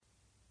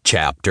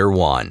Chapter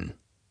 1.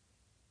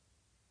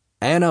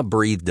 Anna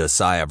breathed a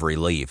sigh of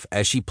relief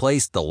as she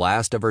placed the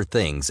last of her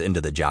things into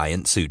the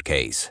giant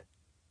suitcase.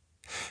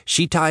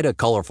 She tied a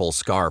colorful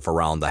scarf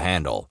around the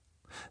handle.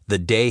 The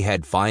day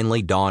had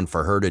finally dawned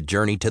for her to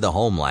journey to the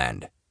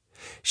homeland.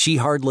 She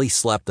hardly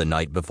slept the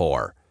night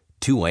before,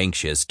 too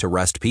anxious to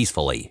rest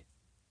peacefully.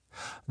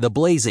 The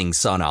blazing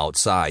sun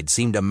outside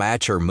seemed to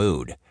match her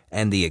mood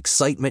and the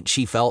excitement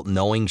she felt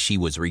knowing she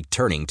was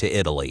returning to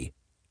Italy.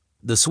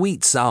 The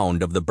sweet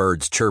sound of the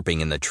birds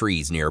chirping in the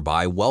trees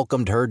nearby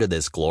welcomed her to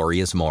this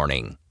glorious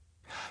morning.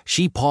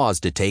 She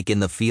paused to take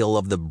in the feel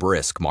of the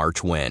brisk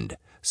March wind,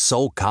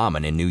 so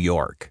common in New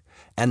York,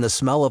 and the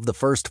smell of the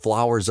first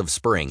flowers of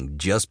spring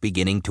just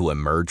beginning to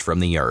emerge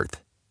from the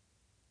earth.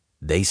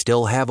 They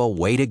still have a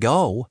way to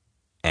go,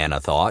 Anna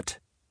thought.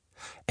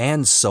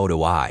 And so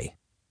do I.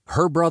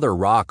 Her brother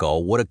Rocco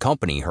would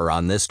accompany her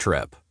on this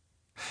trip.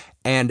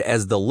 And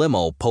as the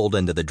limo pulled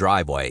into the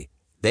driveway,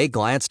 they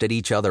glanced at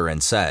each other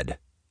and said,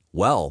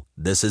 "Well,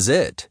 this is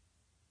it."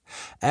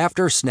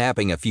 After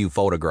snapping a few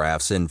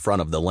photographs in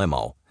front of the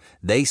limo,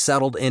 they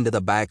settled into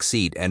the back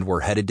seat and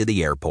were headed to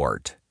the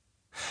airport.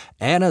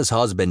 Anna's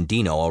husband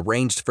Dino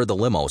arranged for the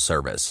limo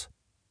service.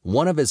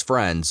 One of his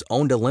friends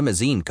owned a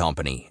limousine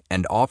company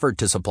and offered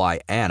to supply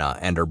Anna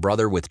and her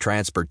brother with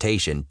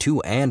transportation to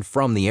and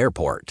from the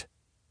airport.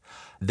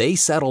 They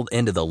settled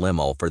into the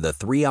limo for the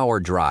 3-hour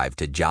drive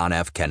to John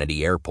F.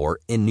 Kennedy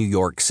Airport in New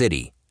York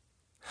City.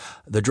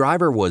 The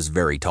driver was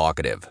very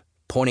talkative,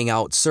 pointing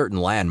out certain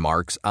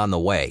landmarks on the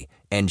way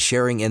and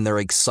sharing in their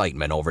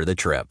excitement over the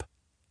trip.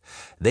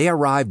 They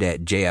arrived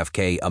at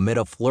JFK amid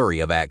a flurry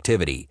of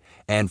activity,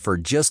 and for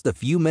just the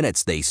few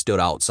minutes they stood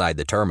outside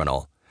the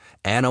terminal,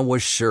 Anna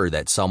was sure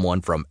that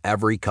someone from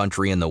every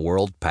country in the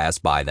world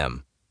passed by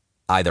them,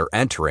 either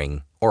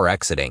entering or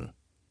exiting.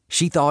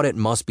 She thought it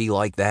must be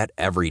like that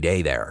every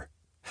day there.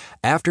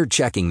 After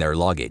checking their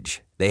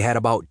luggage, they had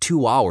about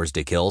 2 hours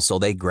to kill, so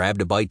they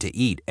grabbed a bite to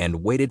eat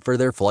and waited for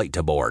their flight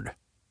to board.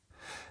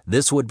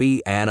 This would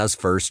be Anna's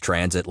first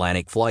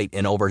transatlantic flight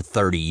in over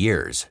 30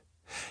 years.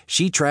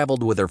 She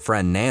traveled with her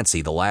friend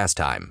Nancy the last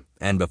time,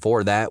 and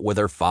before that with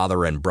her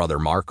father and brother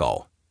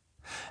Marco.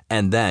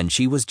 And then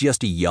she was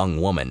just a young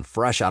woman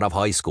fresh out of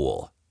high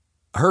school.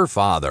 Her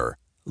father,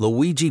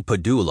 Luigi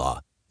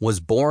Padula, was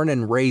born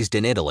and raised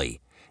in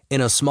Italy,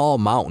 in a small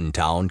mountain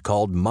town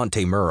called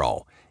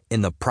Montemuro,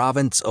 in the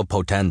province of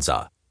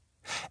Potenza.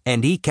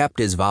 And he kept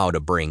his vow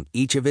to bring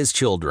each of his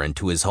children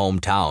to his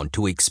hometown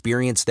to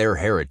experience their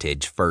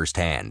heritage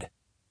firsthand.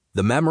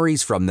 The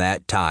memories from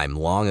that time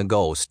long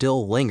ago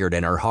still lingered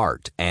in her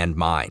heart and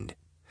mind,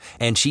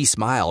 and she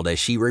smiled as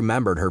she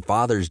remembered her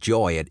father's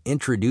joy at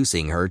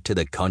introducing her to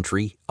the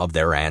country of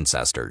their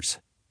ancestors.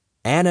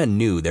 Anna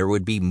knew there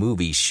would be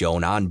movies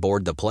shown on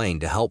board the plane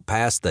to help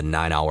pass the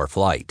 9-hour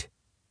flight.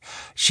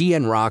 She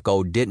and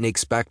Rocco didn't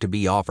expect to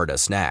be offered a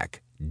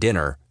snack,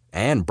 dinner,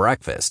 and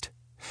breakfast.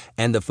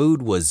 And the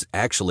food was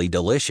actually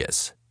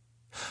delicious.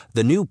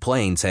 The new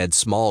planes had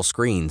small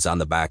screens on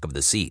the back of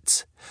the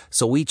seats,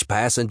 so each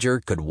passenger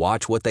could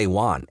watch what they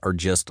want or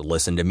just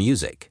listen to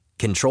music,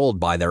 controlled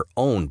by their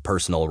own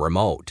personal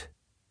remote.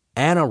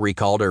 Anna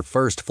recalled her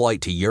first flight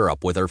to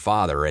Europe with her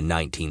father in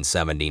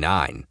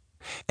 1979,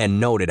 and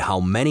noted how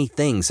many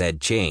things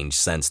had changed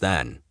since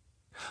then.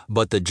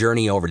 But the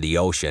journey over the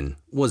ocean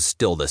was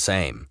still the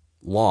same,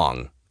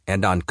 long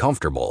and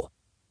uncomfortable.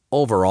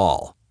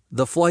 Overall,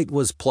 the flight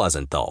was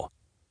pleasant, though.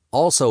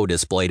 Also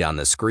displayed on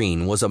the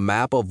screen was a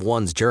map of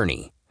one's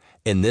journey,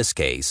 in this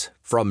case,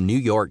 from New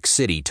York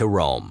City to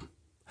Rome.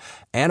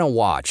 Anna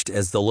watched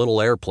as the little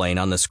airplane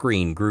on the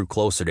screen grew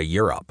closer to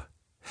Europe.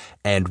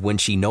 And when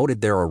she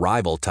noted their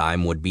arrival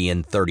time would be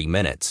in 30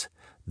 minutes,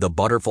 the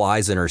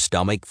butterflies in her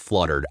stomach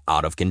fluttered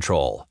out of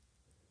control.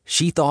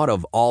 She thought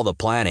of all the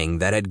planning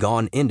that had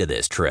gone into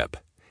this trip,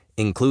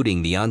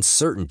 including the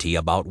uncertainty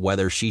about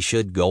whether she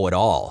should go at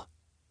all.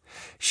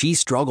 She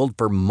struggled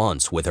for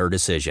months with her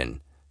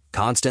decision,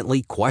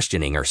 constantly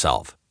questioning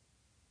herself.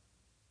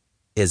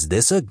 Is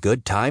this a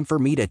good time for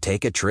me to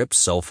take a trip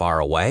so far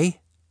away?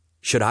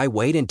 Should I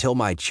wait until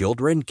my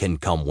children can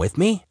come with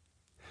me?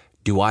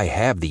 Do I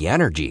have the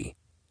energy?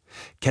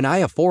 Can I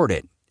afford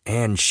it,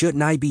 and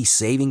shouldn't I be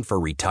saving for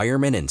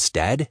retirement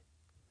instead?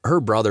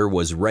 Her brother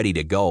was ready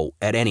to go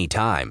at any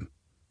time.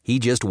 He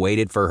just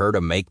waited for her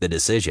to make the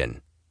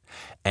decision.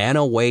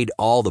 Anna weighed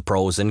all the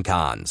pros and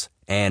cons,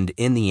 and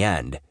in the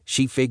end,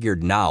 she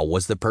figured now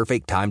was the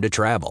perfect time to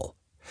travel.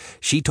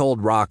 She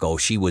told Rocco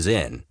she was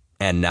in,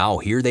 and now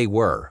here they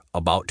were,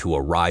 about to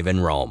arrive in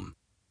Rome.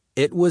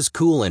 It was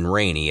cool and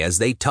rainy as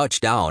they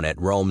touched down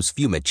at Rome's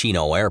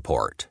Fiumicino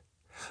airport.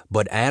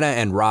 But Anna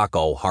and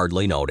Rocco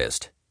hardly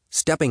noticed.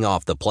 Stepping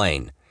off the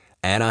plane,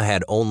 Anna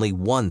had only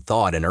one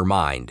thought in her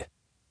mind.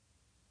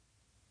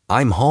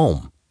 I'm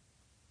home.